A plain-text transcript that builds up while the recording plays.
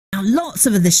Now, lots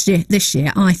of this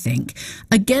year, I think,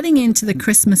 are getting into the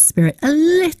Christmas spirit a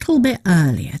little bit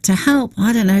earlier to help,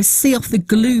 I don't know, see off the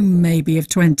gloom maybe of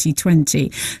 2020.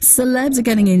 Celebs are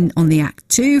getting in on the act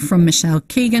too, from Michelle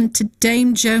Keegan to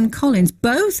Dame Joan Collins,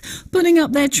 both putting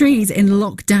up their trees in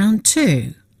lockdown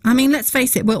too. I mean, let's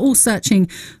face it, we're all searching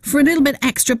for a little bit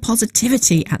extra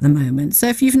positivity at the moment. So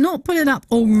if you've not put it up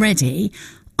already,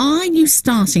 are you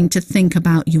starting to think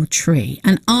about your tree?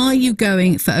 And are you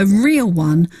going for a real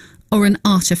one or an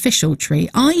artificial tree?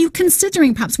 Are you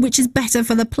considering perhaps which is better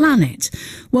for the planet?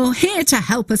 Well, here to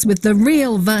help us with the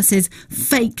real versus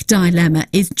fake dilemma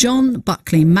is John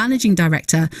Buckley, Managing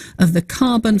Director of the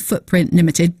Carbon Footprint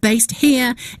Limited, based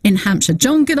here in Hampshire.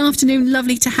 John, good afternoon.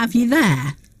 Lovely to have you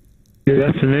there. Good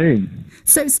afternoon.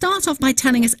 So start off by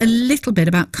telling us a little bit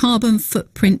about Carbon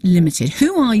Footprint Limited.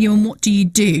 Who are you and what do you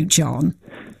do, John?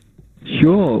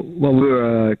 Sure. Well,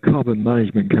 we're a carbon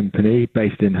management company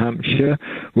based in Hampshire.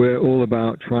 We're all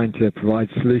about trying to provide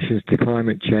solutions to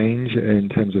climate change in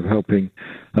terms of helping.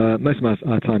 Most of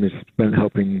our time is spent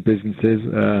helping businesses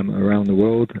around the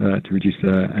world to reduce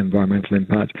their environmental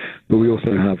impact. But we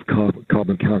also have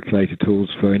carbon calculator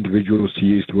tools for individuals to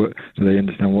use to work so they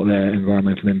understand what their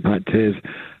environmental impact is.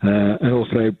 And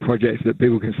also projects that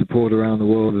people can support around the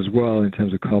world as well in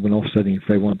terms of carbon offsetting if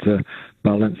they want to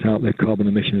balance out their carbon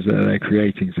emissions that they're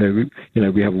creating. So,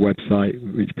 we have a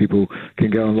website which people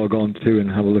can go and log on to and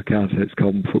have a look at. It's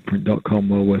carbonfootprint.com,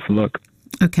 well worth a look.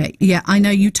 Okay, yeah, I know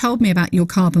you told me about your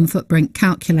carbon footprint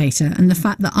calculator and the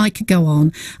fact that I could go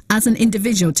on as an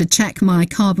individual to check my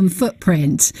carbon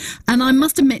footprint. And I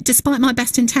must admit, despite my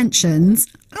best intentions,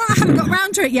 I haven't got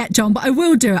round to it yet, John, but I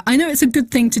will do it. I know it's a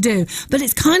good thing to do, but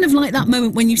it's kind of like that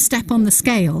moment when you step on the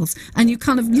scales and you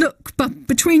kind of look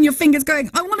between your fingers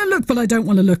going, I want to look, but I don't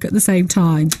want to look at the same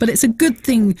time. But it's a good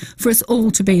thing for us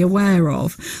all to be aware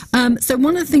of. So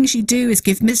one of the things you do is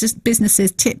give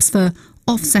businesses tips for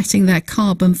offsetting their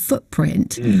carbon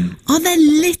footprint. Are there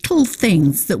little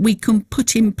things that we can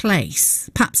put in place,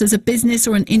 perhaps as a business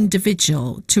or an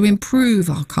individual, to improve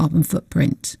our carbon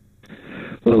footprint?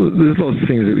 Well, there's lots of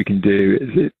things that we can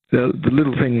do. The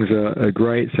little things are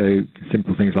great, so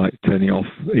simple things like turning off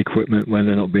equipment when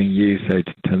they're not being used, so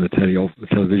to turn the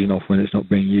television off when it's not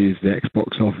being used, the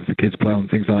Xbox off if the kids play on,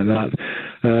 things like that,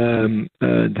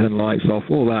 turn lights off,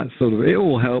 all that sort of, it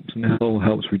all helps, and it all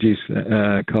helps reduce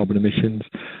carbon emissions.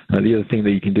 The other thing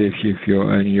that you can do if you're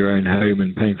owning your own home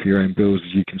and paying for your own bills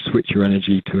is you can switch your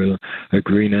energy to a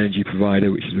green energy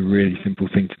provider, which is a really simple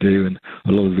thing to do, and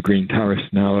a lot of the green tariffs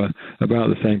now are about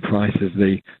the same price as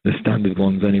the standard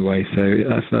ones anyway.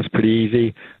 So that's pretty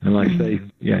easy. And like I say,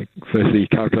 firstly,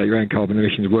 calculate your own carbon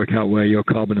emissions, work out where your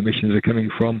carbon emissions are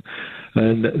coming from,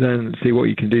 and then see what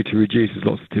you can do to reduce. There's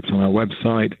lots of tips on our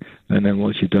website. And then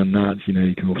once you've done that,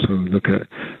 you can also look at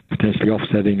potentially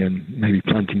offsetting and maybe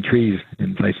planting trees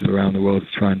in places around the world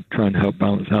to try and help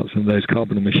balance out some of those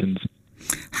carbon emissions.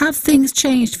 Have things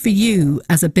changed for you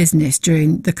as a business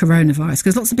during the coronavirus?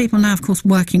 Because lots of people now, of course,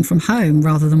 working from home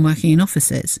rather than working in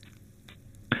offices.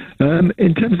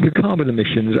 In terms of the carbon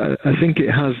emissions, I think it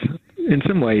has, in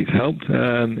some ways, helped.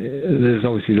 There's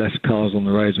obviously less cars on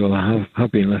the roads. Well, there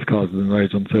have been less cars on the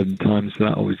roads on certain times, so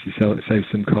that obviously saves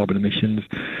some carbon emissions.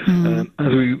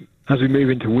 As we move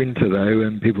into winter, though,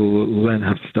 and people will then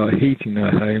have to start heating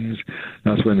their homes,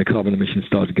 that's when the carbon emissions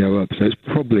start to go up. So it's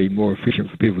probably more efficient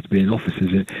for people to be in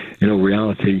offices in all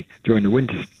reality during the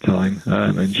winter time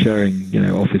and sharing,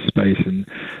 office space and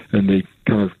the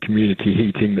kind of community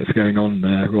heating that's going on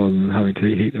there rather than having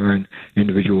to heat their own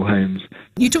individual homes.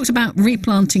 You talked about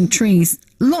replanting trees.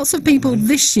 Lots of people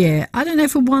this year, I don't know,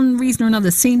 for one reason or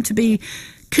another, seem to be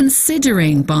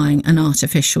considering buying an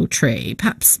artificial tree,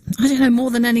 perhaps, I don't know,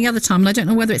 more than any other time. And I don't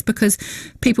know whether it's because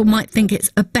people might think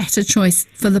it's a better choice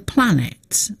for the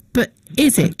planet. But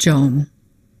is it, John?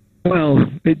 Well,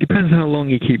 it depends how long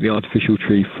you keep the artificial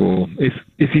tree for.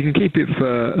 If you can keep it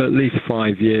for at least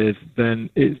 5 years, then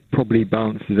it probably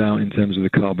balances out in terms of the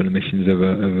carbon emissions of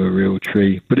a real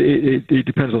tree. But it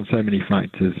depends on so many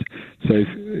factors. So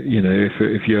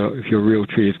if your real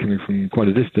tree is coming from quite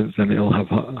a distance, then it'll have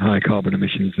higher carbon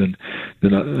emissions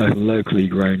than a locally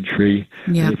grown tree.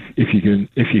 Yeah. If you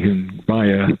can buy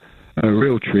a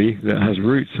real tree that has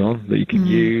roots on that you can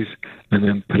use and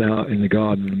then put out in the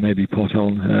garden and maybe pot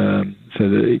on so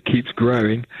that it keeps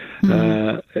growing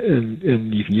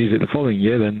and you can use it the following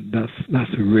year, then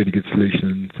that's a really good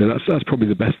solution. So that's probably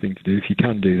the best thing to do if you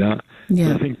can do that.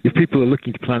 Yeah. I think if people are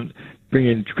looking to bring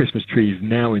in Christmas trees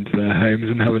now into their homes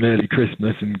and have an early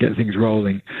Christmas and get things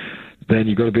rolling, then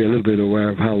you've got to be a little bit aware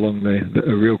of how long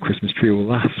a real Christmas tree will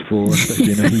last for,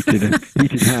 especially in a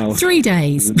heated house. 3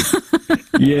 days.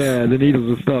 Yeah, the needles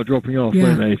will start dropping off,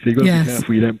 won't they? So you've got to be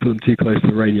careful you don't put them too close to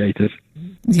the radiators.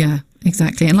 Yeah,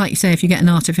 exactly. And like you say, if you get an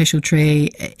artificial tree,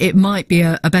 it might be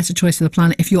a better choice for the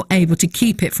planet if you're able to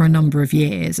keep it for a number of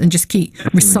years and just keep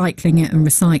recycling it and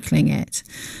recycling it.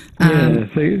 Yeah,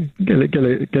 so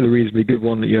get a reasonably good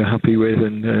one that you're happy with,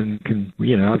 and can,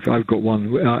 you know, I've got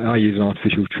one. I use an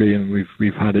artificial tree, and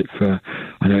we've had it for,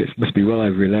 I know it must be well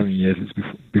over 11 years. It's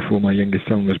before my youngest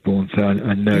son was born, so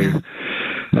I know. Yeah.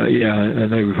 I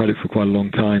know we've had it for quite a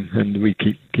long time, and we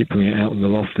keep putting it out in the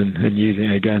loft and using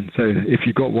it again. So if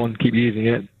you've got one, keep using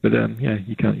it. But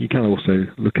you can also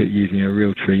look at using a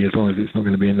real tree, as long as it's not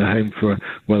going to be in the home for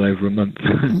well over a month.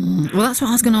 Well, that's what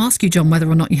I was going to ask you, John, whether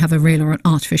or not you have a real or an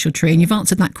artificial tree, and you've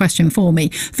answered that question for me.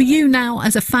 For you now,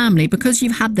 as a family, because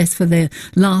you've had this for the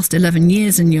last 11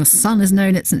 years and your son has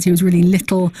known it since he was really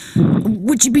little,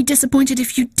 would you be disappointed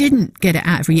if you didn't get it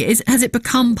out every year? Has it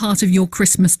become part of your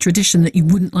Christmas tradition that you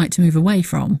wouldn't like to move away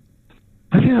from?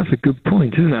 I think that's a good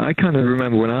point, isn't it? I kind of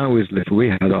remember when I was little, we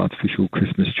had artificial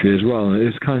Christmas tree as well, and it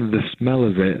was kind of the smell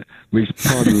of it was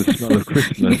part of the smell of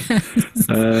Christmas. Yes.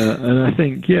 And I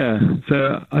think,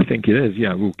 so I think it is.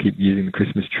 Yeah, we'll keep using the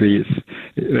Christmas tree.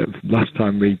 Last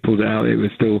time we pulled it out, it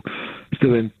was still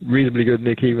in reasonably good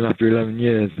nick even after 11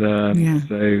 years. So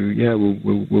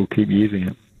we'll keep using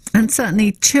it. And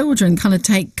certainly children kind of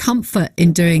take comfort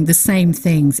in doing the same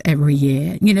things every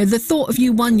year. You know, the thought of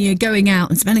you one year going out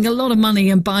and spending a lot of money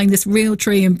and buying this real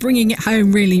tree and bringing it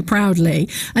home really proudly,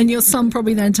 and your son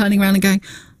probably then turning around and going,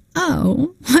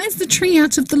 oh, where's the tree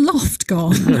out of the loft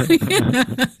gone?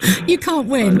 You can't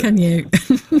win, can you?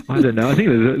 I don't know. I think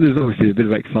there's obviously a bit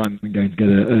of excitement going to get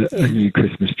a new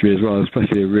Christmas tree as well,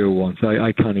 especially a real one. So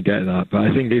I kind of get that. But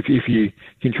I think if you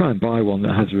can try and buy one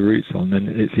that has the roots on, then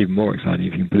it's even more exciting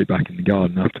if you can put it back in the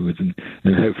garden afterwards and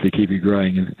hopefully keep it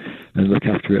growing and look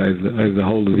after it over the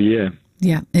whole of the year.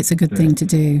 Yeah, it's a good thing to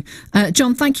do.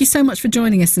 John, thank you so much for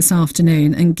joining us this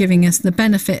afternoon and giving us the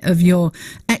benefit of your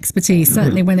expertise,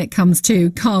 certainly when it comes to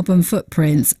carbon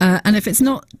footprints. And if it's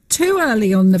not too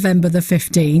early on November the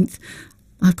 15th,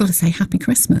 I've got to say Happy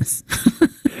Christmas.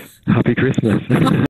 Happy Christmas.